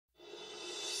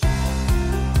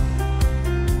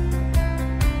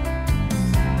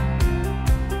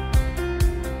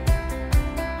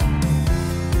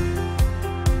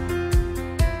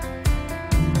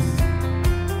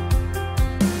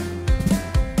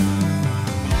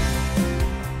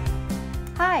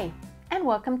and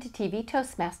welcome to TV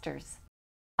Toastmasters.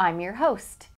 I'm your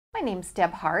host. My name's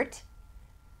Deb Hart.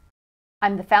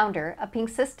 I'm the founder of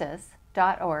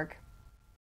pinksistas.org.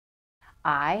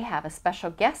 I have a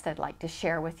special guest I'd like to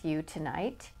share with you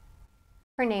tonight.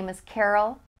 Her name is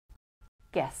Carol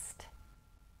Guest.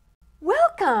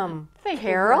 Welcome,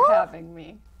 Carol. Thank you for having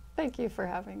me. Thank you for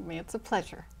having me. It's a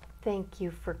pleasure. Thank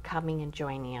you for coming and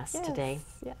joining us today.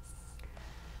 Yes.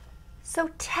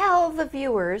 So tell the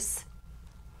viewers,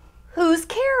 who's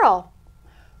Carol?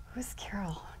 Who's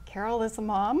Carol? Carol is a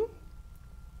mom.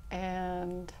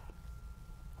 And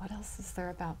what else is there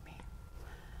about me?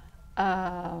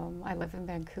 I live in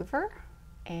Vancouver,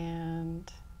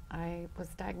 and I was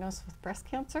diagnosed with breast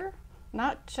cancer.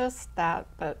 Not just that,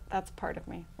 but that's part of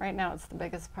me. Right now, it's the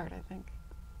biggest part, I think.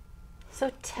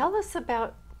 So tell us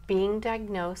about being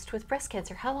diagnosed with breast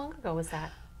cancer. How long ago was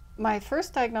that? My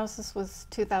first diagnosis was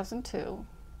 2002,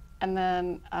 and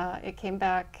then it came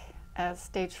back as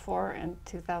stage 4 in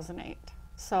 2008.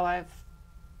 So I've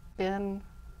been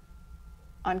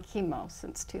on chemo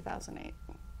since 2008.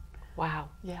 Wow.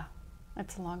 Yeah,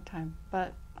 it's a long time,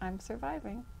 but I'm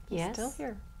surviving. Yes. Still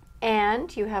here.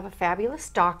 And you have a fabulous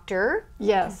doctor.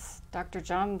 Yes, Dr.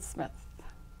 John Smith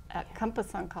at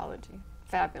Compass Oncology.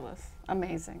 Fabulous,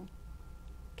 amazing.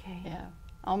 Okay. Yeah,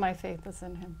 all my faith is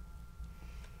in him.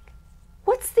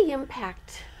 What's the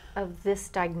impact of this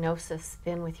diagnosis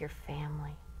been with your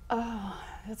family? Oh,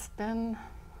 it's been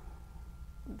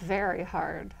very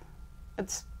hard.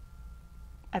 It's,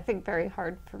 I think, very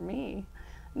hard for me,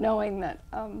 knowing that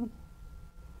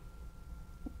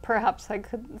perhaps I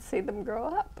couldn't see them grow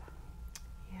up.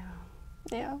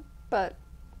 Yeah, but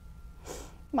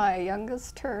my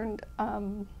youngest turned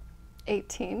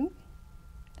 18,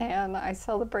 and I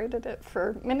celebrated it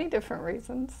for many different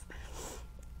reasons.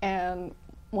 And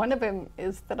one of them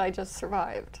is that I just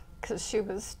survived, because she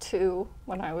was 2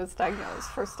 when I was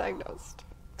first diagnosed.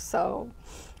 So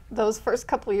those first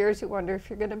couple years, you wonder if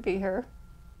you're going to be here.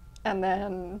 And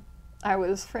then I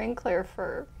was free and clear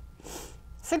for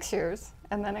 6 years,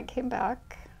 and then it came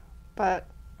back. But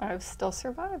I've still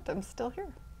survived. I'm still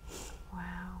here.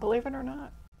 Wow. Believe it or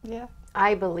not. Yeah.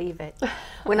 I believe it.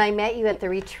 When I met you at the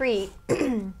retreat,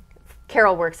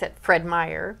 Carol works at Fred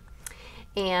Meyer,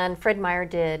 and Fred Meyer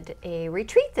did a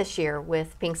retreat this year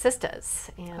with Pink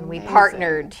Sistas, and we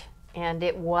partnered, and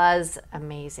it was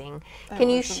amazing.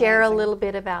 Can you share a little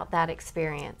bit about that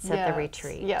experience at the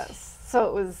retreat? Yes. So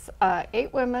it was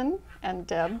 8 women and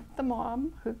Deb, the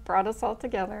mom, who brought us all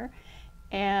together,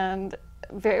 and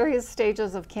various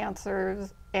stages of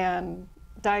cancers and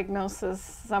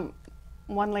diagnosis.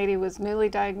 One lady was newly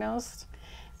diagnosed,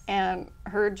 and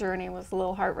her journey was a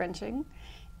little heart-wrenching,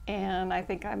 and I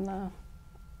think I'm the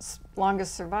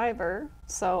longest survivor.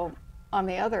 So on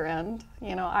the other end,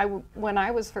 you know, when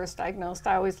I was first diagnosed,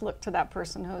 I always looked to that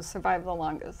person who has survived the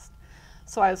longest.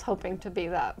 So I was hoping to be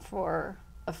that for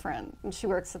a friend, and she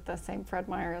works at the same Fred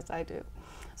Meyer as I do.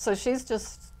 So she's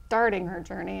just starting her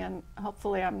journey, and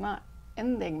hopefully I'm not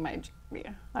ending my journey.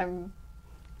 I'm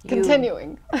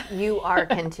continuing. You are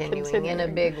continuing in a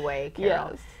big way,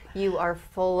 Carol. Yes. You are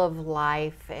full of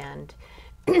life, and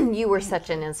you were such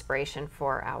an inspiration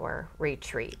for our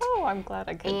retreat. Oh, I'm glad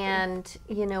I could. And,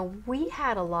 you know, we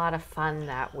had a lot of fun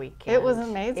that weekend. It was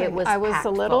amazing. It was I was packed a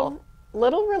little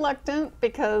reluctant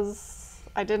because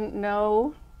I didn't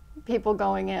know people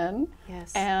going in.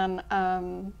 Yes. And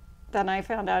then I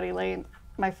found out Elaine,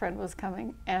 my friend, was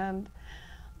coming, and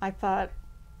I thought,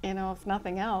 you know, if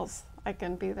nothing else, I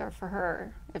can be there for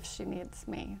her if she needs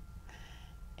me.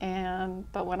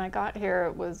 But when I got here,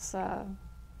 it was,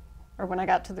 or when I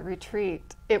got to the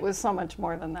retreat, it was so much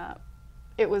more than that.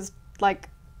 It was like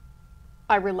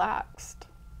I relaxed.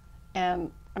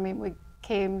 And I mean, we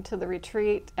came to the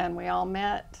retreat and we all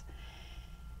met,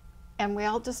 and we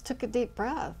all just took a deep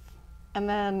breath. And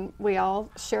then we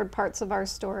all shared parts of our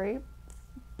story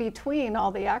between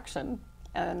all the action,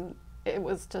 and it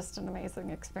was just an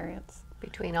amazing experience.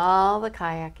 Between all the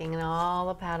kayaking and all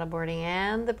the paddleboarding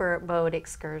and the boat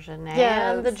excursion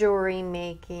and the jewelry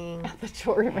making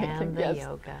and the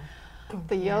yoga.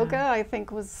 The yoga, I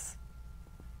think, was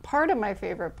part of my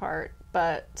favorite part,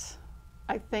 but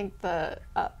I think the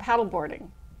paddleboarding,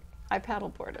 I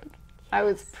paddleboarded. I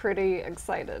was pretty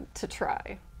excited to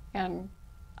try, and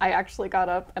I actually got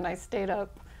up and I stayed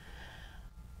up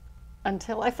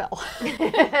until I fell.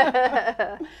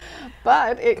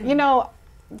 But, you know,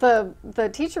 the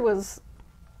teacher was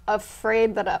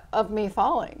afraid of me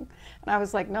falling. And I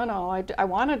was like, no, I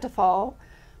wanted to fall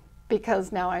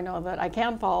because now I know that I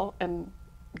can fall and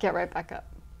get right back up.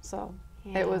 So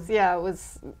it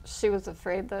was, she was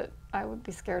afraid that I would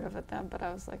be scared of it then, but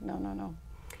I was like, no.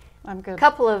 I'm good. A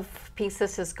couple of Pink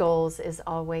Sisters goals is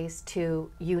always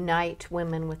to unite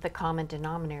women with the common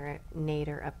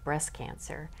denominator of breast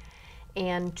cancer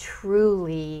and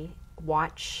truly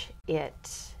watch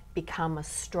it become a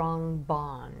strong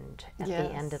bond at the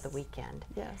end of the weekend.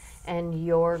 Yes. And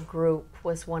your group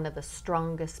was one of the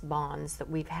strongest bonds that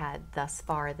we've had thus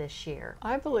far this year.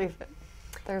 I believe it.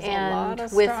 There's and a lot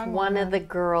of with strong one women. of the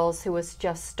girls who was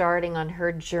just starting on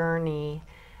her journey,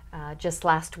 just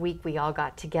last week we all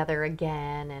got together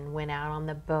again and went out on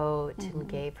the boat and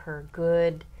gave her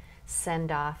good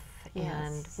send-off,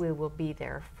 and we will be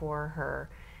there for her.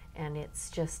 And it's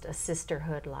just a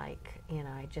sisterhood, like, you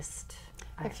know, I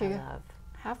love.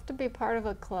 Have to be part of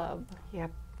a club. Yep.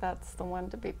 That's the one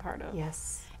to be part of.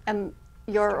 Yes. And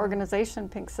your organization,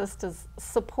 Pink Sisters,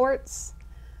 supports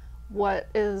what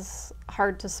is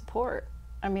hard to support.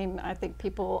 I mean, I think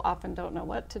people often don't know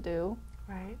what to do.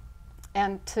 Right.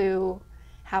 And to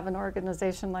have an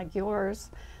organization like yours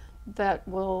that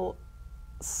will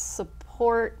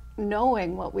support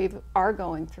knowing what we are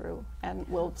going through and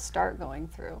will start going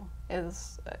through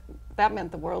that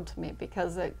meant the world to me,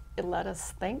 because it let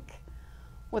us think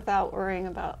without worrying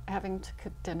about having to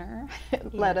cook dinner.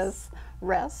 It let us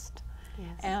rest. Yes.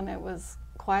 And it was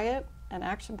quiet and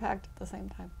action-packed at the same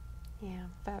time. Yeah.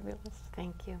 Fabulous.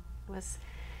 Thank you. It was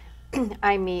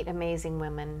I meet amazing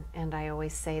women, and I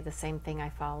always say the same thing. I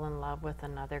fall in love with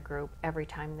another group every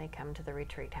time they come to the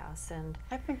retreat house, and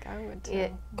I think I would too.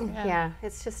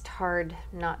 It's just hard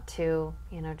not to,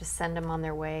 you know, just send them on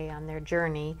their way, on their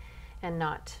journey, and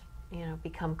not, you know,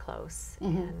 become close.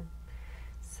 And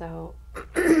so,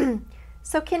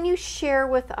 so can you share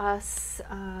with us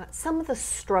some of the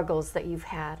struggles that you've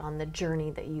had on the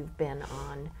journey that you've been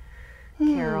on,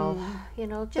 Carol? You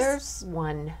know, just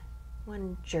one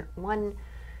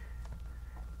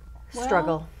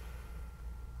struggle.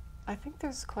 I think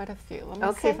there's quite a few. Let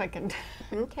me see if I can.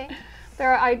 Okay.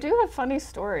 I do have funny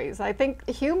stories. I think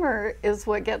humor is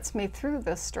what gets me through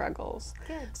the struggles.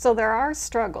 Good. So there are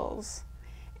struggles,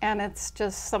 and it's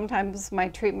just sometimes my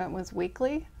treatment was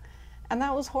weekly, and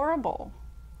that was horrible.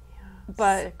 Yeah.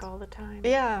 But sick all the time.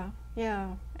 Yeah,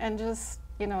 and just,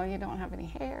 you know, you don't have any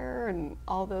hair and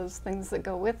all those things that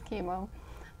go with chemo.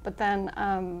 But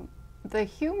then the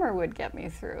humor would get me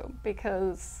through,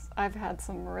 because I've had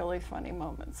some really funny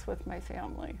moments with my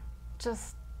family.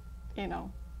 Just, you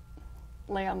know,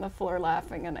 lay on the floor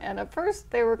laughing. And at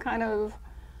first they were kind of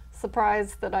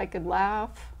surprised that I could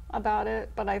laugh about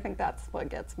it, but I think that's what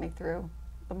gets me through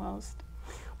the most.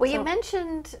 Well, you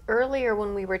mentioned earlier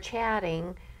when we were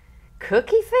chatting,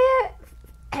 cookie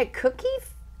fit?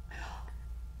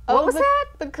 What was that?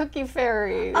 The cookie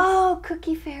fairies. Oh,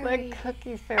 cookie fairy. The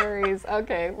cookie fairies.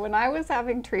 Okay, when I was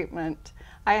having treatment,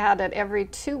 I had it every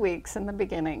 2 weeks in the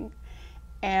beginning.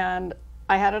 And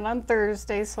I had it on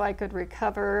Thursday so I could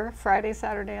recover Friday,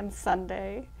 Saturday, and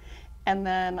Sunday. And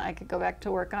then I could go back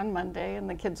to work on Monday, and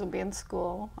the kids would be in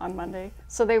school on Monday.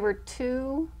 So they were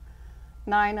 2,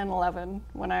 9, and 11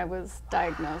 when I was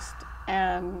diagnosed.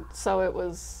 And so it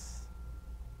was,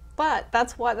 but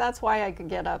that's why I could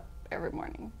get up every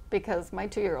morning, because my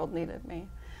 2-year-old needed me.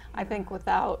 I think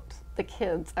without the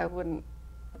kids, I wouldn't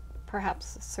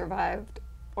perhaps survived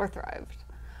or thrived.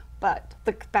 But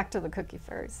back to the cookie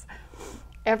fairies.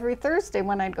 Every Thursday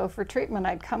when I'd go for treatment,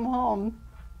 I'd come home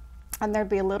and there'd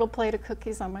be a little plate of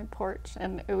cookies on my porch,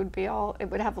 and it would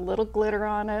have a little glitter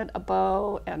on it, a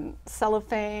bow and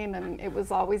cellophane, and it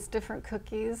was always different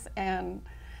cookies, and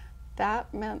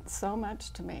that meant so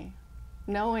much to me.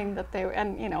 Knowing that they were,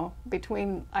 and you know,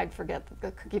 I'd forget that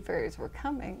the cookie fairies were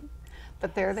coming,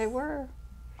 but there they were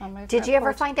on my Did you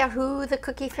ever porch. find out who the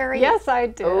cookie fairy is? Yes, I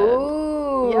did.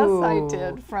 Oh. Yes, I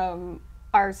did. From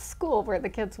our school where the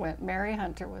kids went, Mary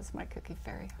Hunter was my cookie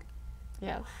fairy.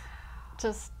 Yes.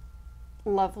 Just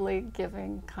lovely,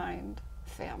 giving, kind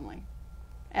family.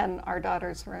 And our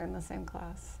daughters were in the same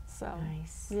class. So,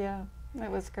 nice. Yeah,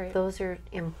 it was great. Those are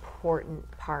important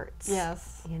parts.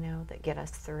 Yes. You know, that get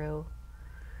us through.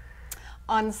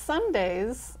 On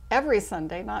Sundays, every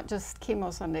Sunday, not just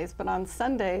chemo Sundays, but on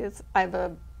Sundays, I have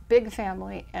a big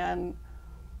family, and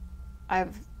I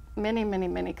have many, many,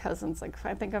 many cousins. Like,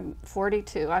 I think I'm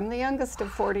 42. I'm the youngest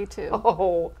of 42.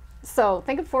 Oh. So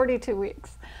think of 42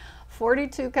 weeks.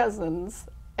 42 cousins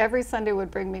every Sunday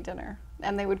would bring me dinner,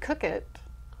 and they would cook it,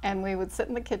 and we would sit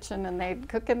in the kitchen, and they'd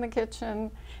cook in the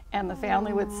kitchen, and the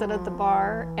family would sit at the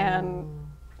bar, and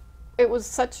it was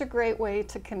such a great way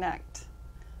to connect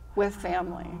with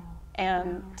family,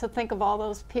 and to think of all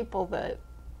those people that,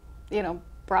 you know,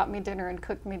 brought me dinner and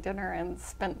cooked me dinner and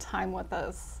spent time with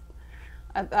us.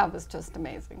 That was just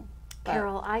amazing.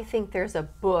 Carol, I think there's a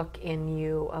book in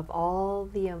you of all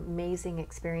the amazing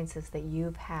experiences that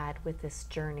you've had with this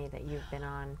journey that you've been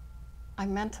on.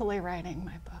 I'm mentally writing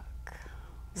my book.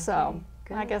 So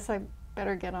good. I guess I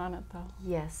better get on it, though.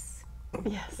 Yes.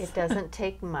 Yes. It doesn't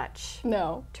take much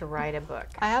No. to write a book.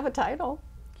 I have a title.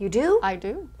 You do? I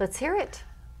do. Let's hear it.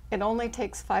 It only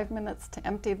takes 5 minutes to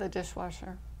empty the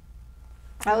dishwasher.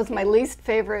 That was my least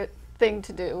favorite thing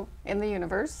to do in the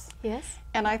universe. Yes.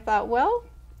 And I thought, well,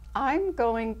 I'm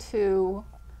going to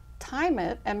time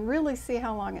it and really see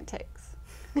how long it takes.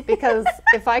 Because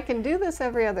if I can do this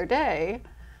every other day,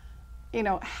 you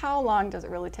know, how long does it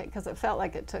really take? Because it felt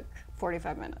like it took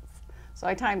 45 minutes. So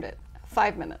I timed it,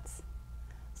 5 minutes.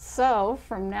 So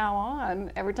from now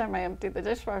on, every time I empty the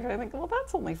dishwasher, I think, well,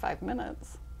 that's only 5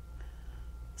 minutes.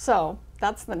 So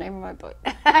that's the name of my book.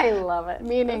 I love it.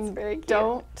 Meaning,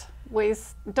 don't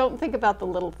think about the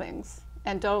little things,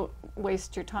 and don't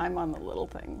waste your time on the little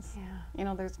things. Yeah. You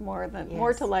know, there's more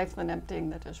to life than emptying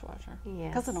the dishwasher.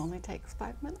 Yes. Because it only takes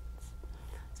 5 minutes.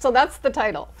 So that's the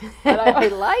title. I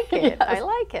like it. Yes. I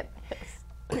like it.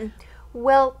 Yes.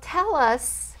 Well, tell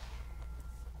us,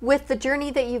 with the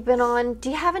journey that you've been on, do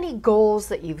you have any goals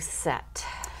that you've set?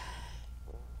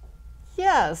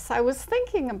 Yes, I was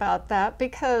thinking about that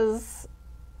because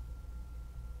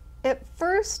at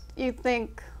first you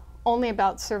think only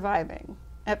about surviving.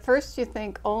 At first you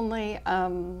think only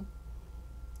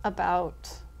about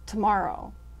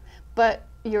tomorrow. But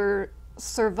you're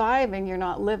surviving, you're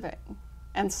not living.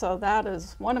 And so that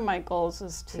is one of my goals,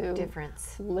 is to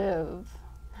live.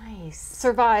 Nice.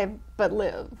 Survive, but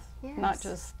live. Yes. Not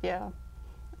just,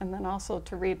 and then also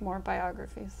to read more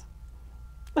biographies.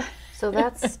 So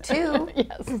that's 2.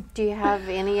 Yes. Do you have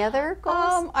any other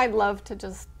goals? I'd love to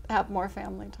just have more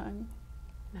family time.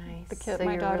 Nice. So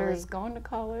my daughter is going to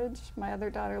college. My other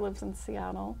daughter lives in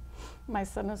Seattle. My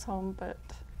son is home, but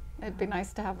it'd be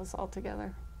nice to have us all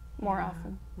together more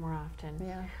often. More often.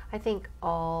 Yeah. I think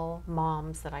all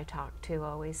moms that I talk to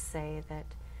always say that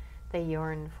they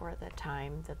yearn for the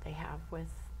time that they have with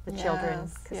the children,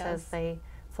 because as they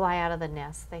fly out of the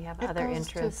nest, they have other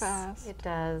interests. Too fast. It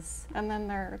does. And then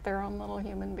they're their own little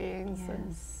human beings.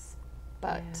 Yes.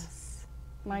 But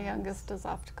my youngest is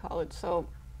off to college, so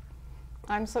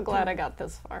I'm so glad I got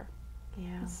this far.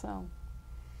 Yeah.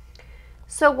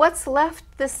 So what's left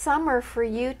this summer for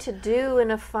you to do in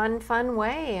a fun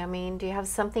way? I mean, do you have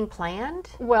something planned?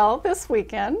 Well, this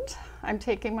weekend I'm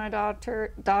taking my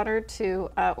daughter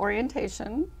to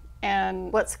orientation.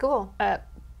 And what school? At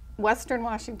Western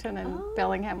Washington and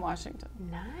Bellingham, Washington.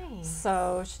 Nice.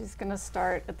 So she's going to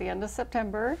start at the end of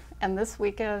September, and this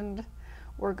weekend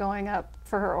we're going up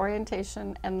for her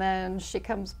orientation, and then she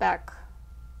comes back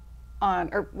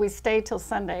we stay till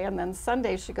Sunday, and then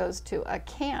Sunday she goes to a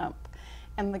camp,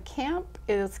 and the camp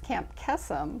is Camp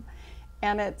Gresham,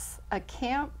 and it's a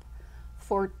camp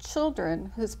for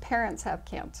children whose parents have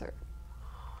cancer.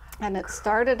 And it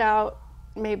started out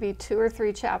maybe 2 or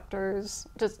 3 chapters,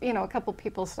 just, a couple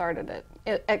people started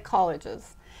it at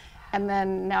colleges. And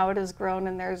then now it has grown,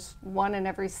 and there's 1 in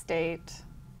every state,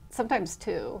 sometimes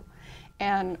 2.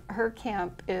 And her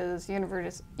camp is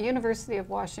University of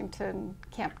Washington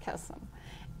Camp Gresham.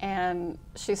 And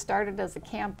she started as a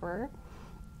camper,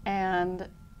 and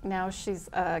now she's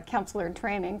a counselor in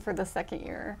training for the 2nd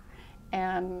year.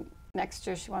 And next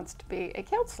year she wants to be a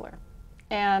counselor.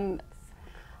 And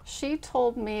she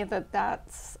told me that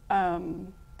that's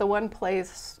the one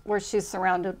place where she's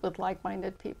surrounded with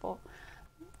like-minded people.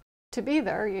 To be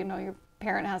there, your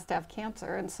parent has to have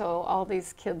cancer, and so all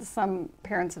these kids, some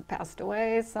parents have passed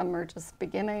away, some are just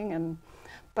beginning,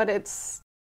 but it's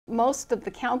most of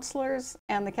the counselors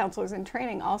and the counselors in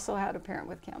training also had a parent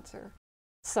with cancer.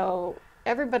 So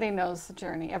everybody knows the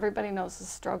journey, everybody knows the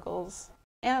struggles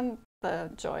and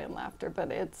the joy and laughter, but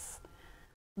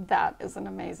that is an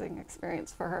amazing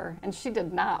experience for her, and she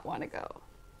did not want to go.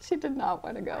 She did not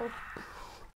want to go,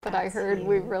 but I heard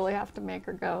we really have to make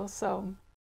her go, so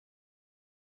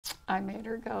I made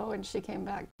her go, and she came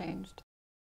back changed.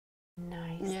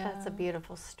 Nice. Yeah. That's a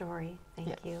beautiful story.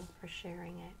 Thank you for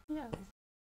sharing it. Yes.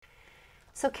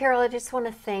 So, Carol, I just want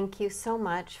to thank you so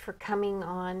much for coming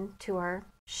on to our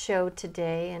show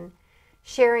today and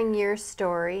sharing your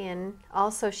story, and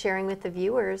also sharing with the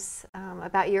viewers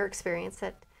about your experience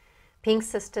at Pink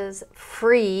Sista's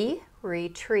free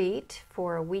retreat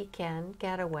for a weekend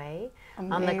getaway on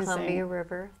the Columbia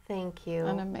River. Thank you.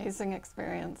 An amazing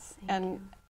experience.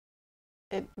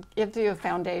 It gives you a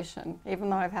foundation. Even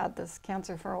though I've had this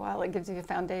cancer for a while, it gives you a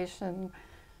foundation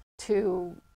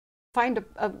to find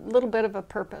a little bit of a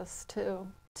purpose,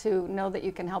 to know that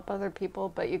you can help other people,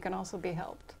 but you can also be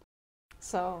helped.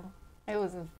 So it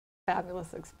was a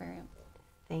fabulous experience.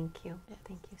 Thank you.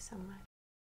 Thank you so much.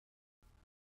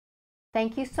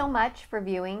 Thank you so much for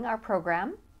viewing our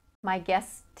program. My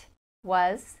guest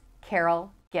was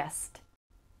Carol Guest.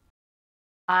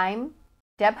 I'm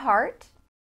Deb Hart,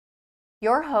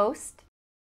 your host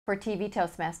for TV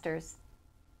Toastmasters.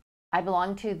 I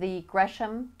belong to the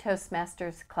Gresham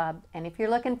Toastmasters Club, and if you're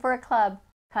looking for a club,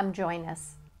 come join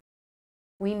us.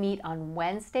 We meet on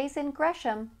Wednesdays in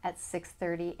Gresham at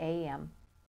 6:30 a.m.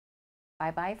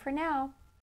 Bye-bye for now.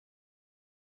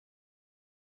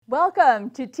 Welcome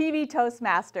to TV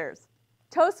Toastmasters.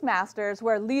 Toastmasters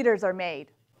where leaders are made.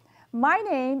 My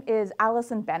name is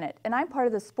Allison Bennett, and I'm part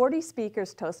of the Sporty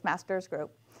Speakers Toastmasters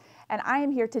group. And I am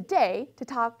here today to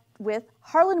talk with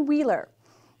Harlan Wheeler.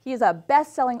 He is a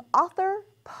best-selling author,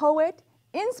 poet,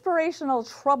 inspirational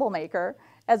troublemaker,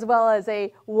 as well as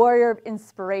a warrior of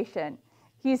inspiration.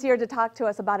 He's here to talk to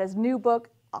us about his new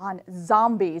book on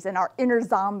zombies and our inner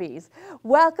zombies.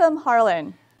 Welcome,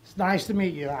 Harlan. It's nice to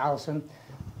meet you, Allison.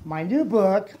 My new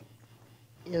book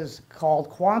is called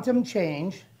Quantum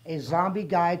Change, A Zombie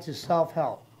Guide to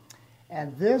Self-Help.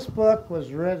 And this book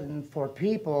was written for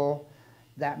people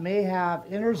that may have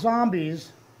inner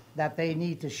zombies that they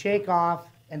need to shake off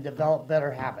and develop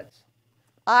better habits.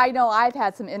 I know I've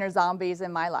had some inner zombies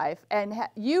in my life, and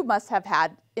you must have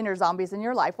had inner zombies in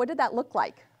your life. What did that look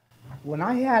like? When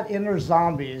I had inner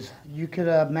zombies, you could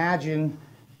imagine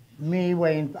me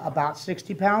weighing about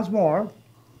 60 pounds more,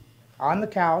 on the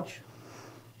couch,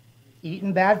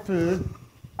 eating bad food,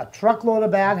 a truckload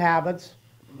of bad habits,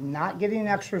 not getting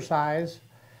exercise,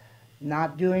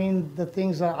 not doing the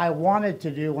things that I wanted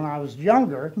to do when I was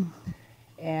younger.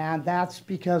 And that's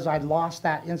because I lost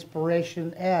that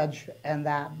inspiration edge and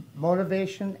that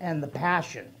motivation and the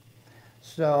passion.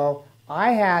 So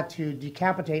I had to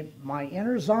decapitate my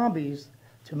inner zombies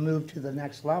to move to the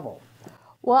next level.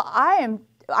 Well,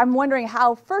 I'm wondering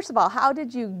how, first of all, how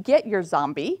did you get your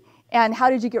zombie and how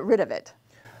did you get rid of it?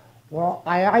 Well,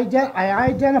 I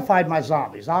identified my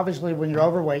zombies. Obviously, when you're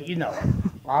overweight, you know it.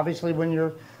 Obviously, when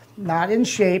you're not in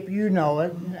shape, you know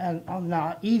it, and I'm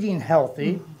not eating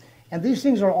healthy. And these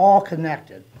things are all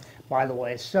connected, by the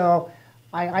way. So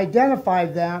I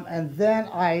identified them, and then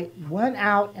I went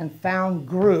out and found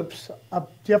groups of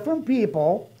different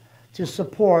people to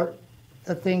support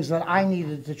the things that I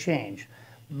needed to change.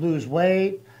 Lose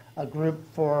weight, a group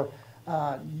for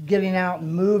getting out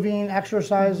and moving,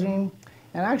 exercising,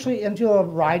 and actually into a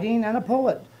writing and a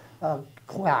poet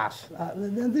class.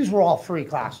 These were all free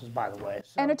classes, by the way.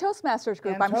 So, And a Toastmasters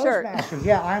group, and I'm sure. Toastmasters,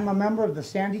 yeah, I'm a member of the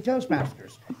Sandy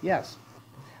Toastmasters, yes.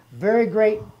 Very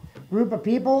great group of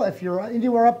people. If you're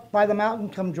anywhere up by the mountain,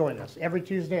 come join us every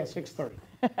Tuesday at 6:30.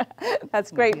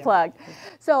 That's a great plug.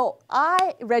 So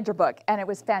I read your book and it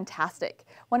was fantastic.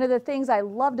 One of the things I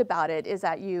loved about it is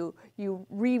that you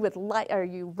read with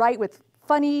you write with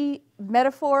funny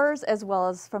metaphors as well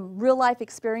as from real life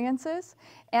experiences,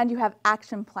 and you have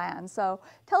action plans. So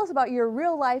tell us about your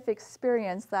real life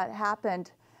experience that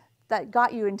happened that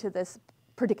got you into this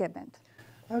predicament.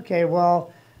 Okay,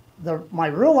 well, my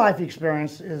real life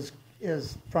experience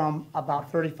is from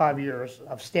about 35 years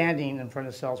of standing in front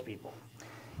of salespeople.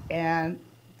 And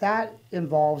that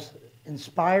involves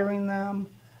inspiring them,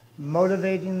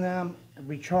 motivating them,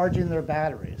 recharging their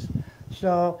batteries.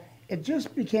 So it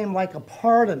just became like a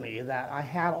part of me that I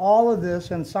had all of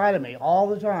this inside of me all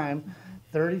the time,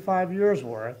 35 years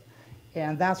worth,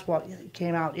 and that's what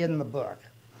came out in the book.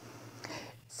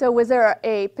 So was there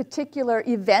a particular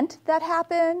event that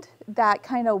happened that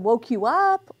kind of woke you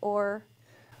up, or?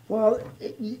 Well,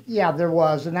 yeah, there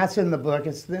was, and that's in the book.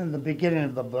 It's in the beginning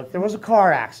of the book. There was a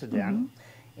car accident,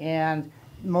 and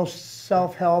most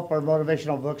self-help or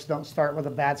motivational books don't start with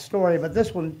a bad story, but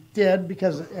this one did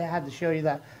because it had to show you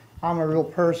that I'm a real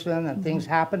person and things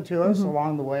happen to us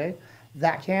along the way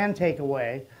that can take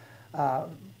away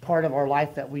part of our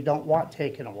life that we don't want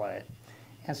taken away.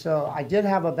 And so I did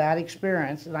have a bad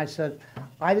experience, and I said,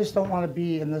 I just don't want to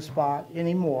be in this spot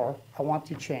anymore. I want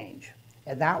to change.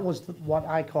 And that was what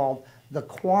I called the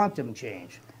quantum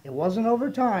change. It wasn't over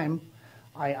time.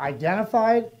 I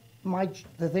identified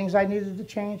the things I needed to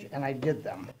change, and I did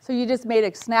them. So you just made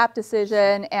a snap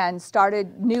decision and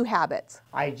started new habits.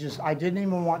 I didn't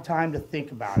even want time to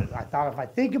think about it. I thought if I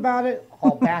think about it,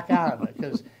 I'll back out of it,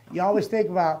 because you always think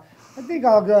about, I think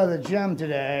I'll go to the gym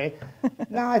today.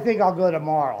 Now I think I'll go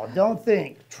tomorrow. Don't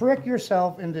think. Trick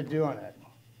yourself into doing it.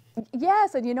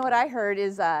 Yes, and you know what I heard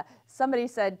is somebody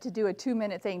said to do a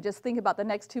 2-minute thing. Just think about the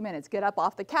next 2 minutes. Get up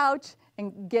off the couch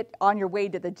and get on your way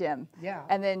to the gym. Yeah.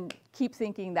 And then keep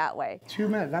thinking that way. 2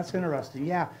 minutes, that's interesting,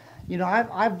 yeah. You know,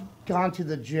 I've gone to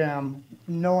the gym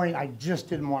knowing I just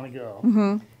didn't want to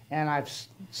go. And I've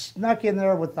snuck in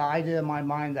there with the idea in my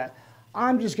mind that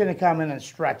I'm just going to come in and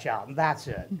stretch out, and that's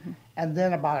it. And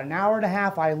then about an hour and a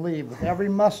half, I leave with every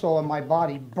muscle in my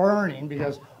body burning,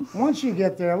 because once you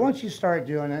get there, once you start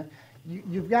doing it,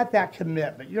 you've got that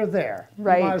commitment. You're there.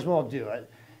 Right. You might as well do it.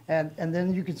 And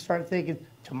then you can start thinking,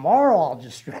 tomorrow I'll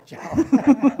just stretch out.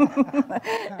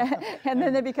 And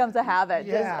then it becomes a habit,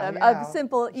 Yeah, just yeah. a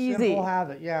simple, easy. Simple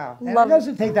habit, yeah. And Love it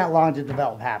doesn't take that long to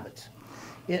develop habits.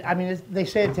 They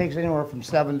say it takes anywhere from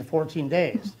 7 to 14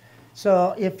 days.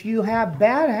 So if you have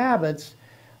bad habits,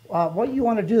 what you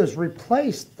want to do is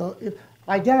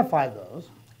identify those,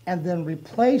 and then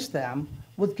replace them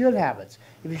with good habits.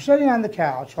 If you're sitting on the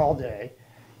couch all day,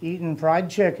 eating fried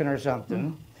chicken or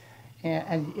something,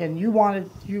 and you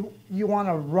want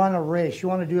to run a race, you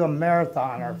want to do a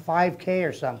marathon or 5K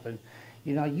or something,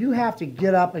 you have to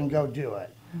get up and go do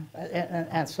it.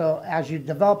 And so as you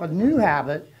develop a new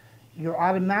habit, you're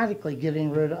automatically getting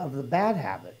rid of the bad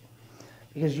habit.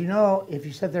 Because if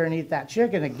you sit there and eat that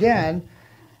chicken again,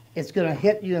 it's going to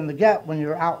hit you in the gut when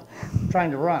you're out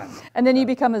trying to run. And then you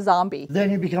become a zombie. Then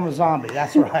you become a zombie,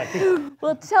 that's right.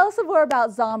 Well, tell us more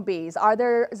about zombies. Are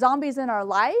there zombies in our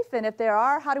life? And if there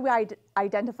are, how do we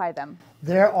identify them?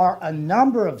 There are a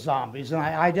number of zombies, and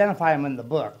I identify them in the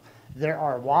book. There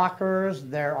are walkers,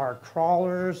 there are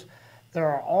crawlers, there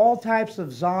are all types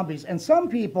of zombies, and some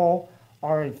people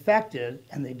are infected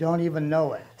and they don't even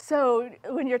know it. So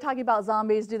when you're talking about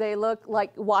zombies, do they look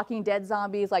like Walking Dead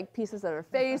zombies, like pieces of their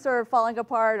face are falling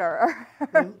apart? Or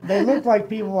They look like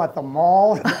people at the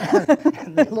mall,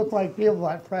 and they look like people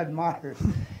at Fred Meyer's.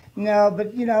 No,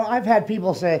 but I've had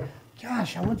people say,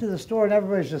 gosh, I went to the store and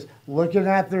everybody's just looking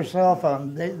at their cell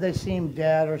phone. They seem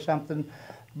dead or something.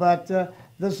 But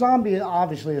the zombie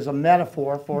obviously is a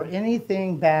metaphor for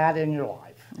anything bad in your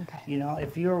life. Okay.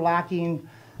 If you're lacking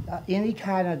any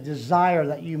kind of desire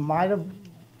that you might have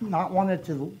not wanted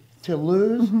to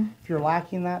lose, if you're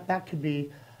lacking that could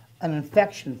be an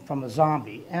infection from a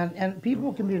zombie. And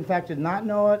people can be infected, not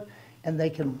know it, and they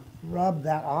can rub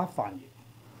that off on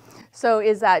you. So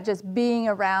is that just being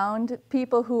around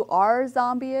people who are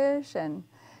zombie-ish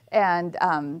and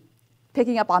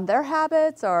picking up on their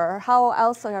habits, or how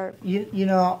else are...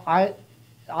 I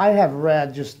have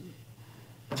read just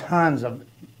tons of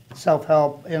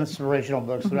self-help, inspirational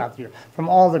books throughout the year from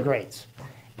all the greats.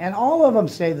 And all of them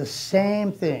say the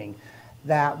same thing,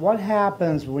 that what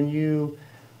happens when you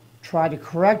try to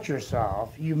correct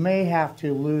yourself, you may have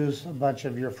to lose a bunch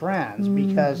of your friends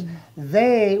because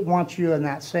they want you in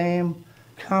that same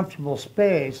comfortable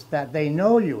space that they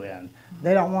know you in.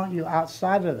 They don't want you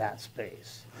outside of that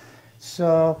space.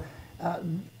 So,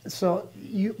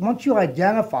 once you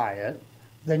identify it,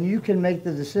 then you can make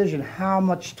the decision, how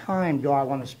much time do I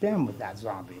want to spend with that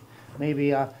zombie? Maybe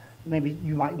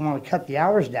you might want to cut the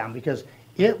hours down, because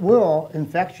it will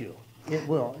infect you. It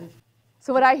will.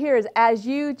 So what I hear is, as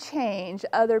you change,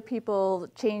 other people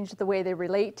change the way they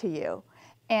relate to you.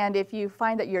 And if you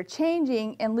find that you're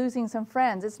changing and losing some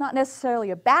friends, it's not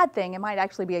necessarily a bad thing. It might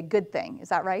actually be a good thing. Is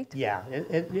that right? Yeah,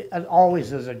 it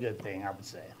always is a good thing, I would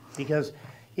say. Because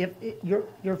if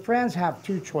your friends have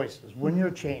two choices when you're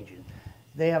changing.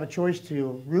 They have a choice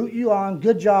to root you on,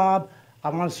 good job, I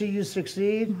want to see you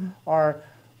succeed, or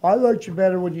I liked you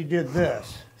better when you did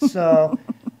this. So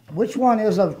which one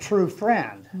is a true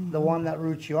friend? The one that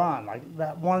roots you on, like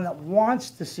that one that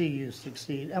wants to see you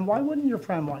succeed. And why wouldn't your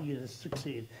friend want you to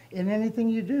succeed in anything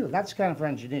you do? That's the kind of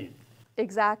friends you need.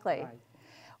 Exactly. Right.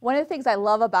 One of the things I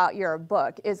love about your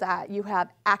book is that you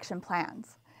have action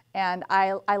plans. And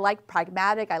I like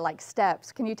pragmatic, I like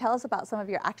steps. Can you tell us about some of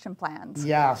your action plans?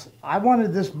 Yes, I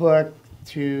wanted this book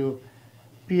to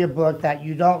be a book that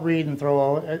you don't read and throw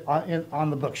on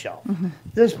the bookshelf.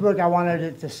 This book, I wanted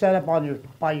it to set up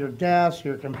by your desk,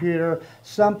 your computer,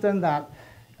 something that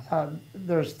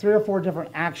there's 3 or 4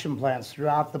 different action plans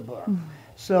throughout the book,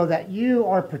 so that you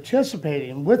are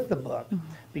participating with the book,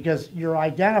 because you're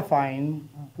identifying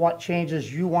what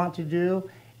changes you want to do.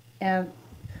 And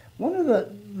one of the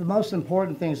most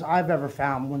important things I've ever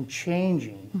found when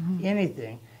changing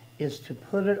anything is to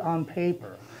put it on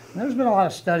paper. And there's been a lot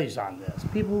of studies on this.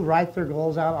 People who write their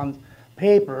goals out on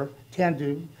paper tend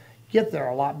to get there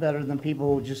a lot better than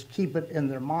people who just keep it in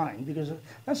their mind, because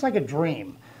that's like a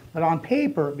dream. But on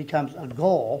paper, it becomes a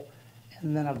goal,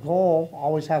 and then a goal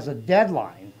always has a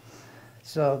deadline.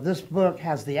 So this book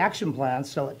has the action plan,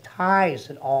 so it ties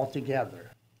it all together.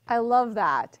 I love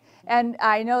that. And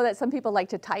I know that some people like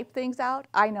to type things out.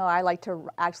 I know I like to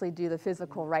actually do the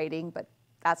physical writing, but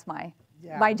that's my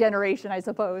generation, I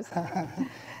suppose.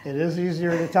 It is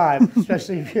easier to type,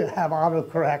 especially if you have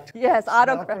autocorrect. Yes,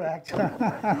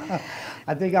 autocorrect.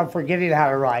 I think I'm forgetting how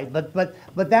to write, but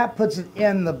that puts it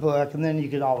in the book, and then you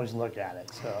could always look at it.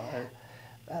 So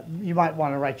you might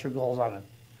want to write your goals on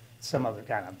some other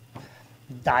kind of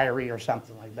diary or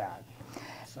something like that.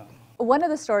 So. One of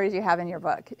the stories you have in your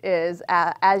book is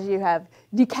as you have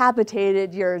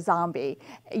decapitated your zombie,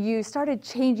 you started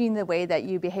changing the way that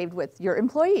you behaved with your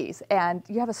employees. And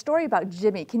you have a story about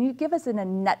Jimmy. Can you give us in a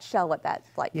nutshell what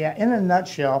that's like? Yeah, in a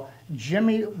nutshell,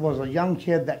 Jimmy was a young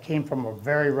kid that came from a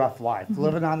very rough life,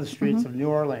 living on the streets of New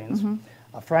Orleans.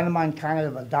 A friend of mine kind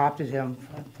of adopted him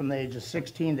from the age of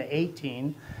 16 to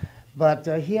 18, but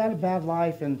he had a bad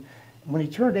life, and when he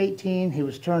turned 18, he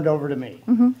was turned over to me.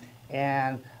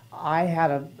 And I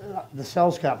had the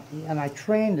sales company, and I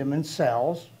trained him in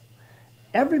sales.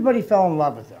 Everybody fell in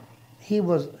love with him. He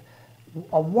was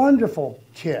a wonderful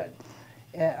kid,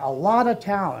 a lot of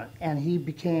talent, and he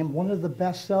became one of the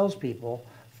best salespeople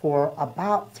for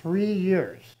about 3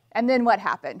 years. And then what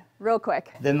happened? Real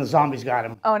quick. Then the zombies got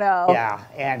him. Oh no. Yeah,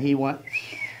 and he went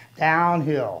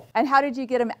downhill. And how did you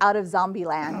get him out of zombie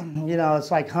land? You know,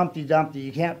 it's like Humpty Dumpty.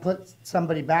 You can't put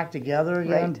somebody back together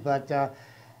again, Right. but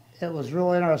it was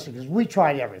real interesting because we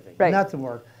tried everything. Right. Nothing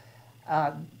worked.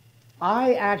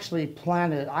 I actually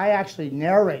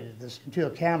narrated this into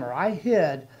a camera. I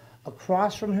hid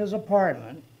across from his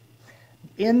apartment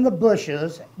in the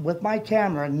bushes with my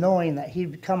camera, knowing that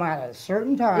he'd come out at a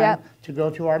certain time to go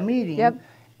to our meeting.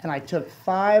 And I took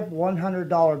 5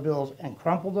 $100 bills and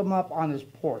crumpled them up on his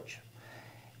porch.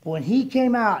 When he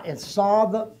came out and saw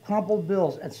the crumpled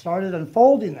bills and started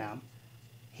unfolding them,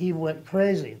 he went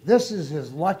crazy. This is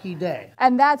his lucky day.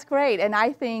 And that's great. And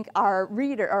I think our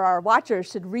reader or our watchers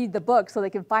should read the book so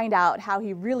they can find out how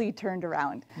he really turned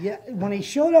around. Yeah, when he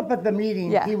showed up at the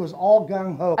meeting, he was all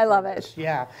gung-ho. I love it.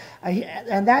 Yeah,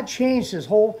 and that changed his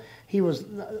whole, he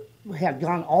had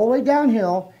gone all the way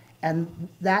downhill, and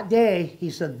that day he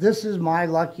said, this is my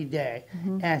lucky day.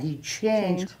 And he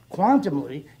changed,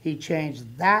 quantumly, he changed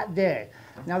that day.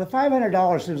 Now the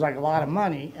 $500 seems like a lot of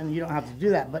money, and you don't have to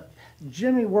do that, but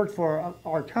Jimmy worked for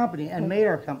our company and made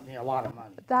our company a lot of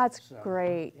money. That's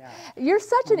great. Yeah. You're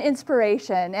such an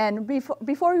inspiration. And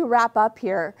before we wrap up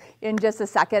here in just a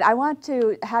second, I want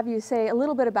to have you say a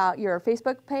little bit about your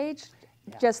Facebook page,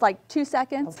 just like 2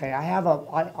 seconds. Okay, I have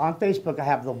on Facebook, I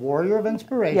have the Warrior of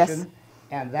Inspiration,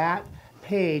 and that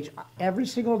page, every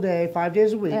single day, 5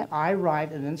 days a week, I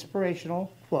write an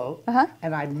inspirational quote,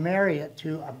 and I marry it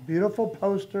to a beautiful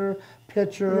poster,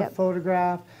 picture,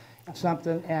 photograph,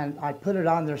 something, and I put it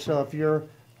on there, so if you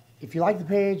like the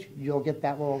page, you'll get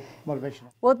that little motivation.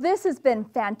 Well, this has been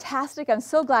fantastic. I'm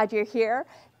so glad you're here.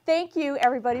 Thank you,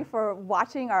 everybody, for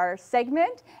watching our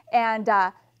segment, and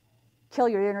kill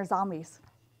your inner zombies.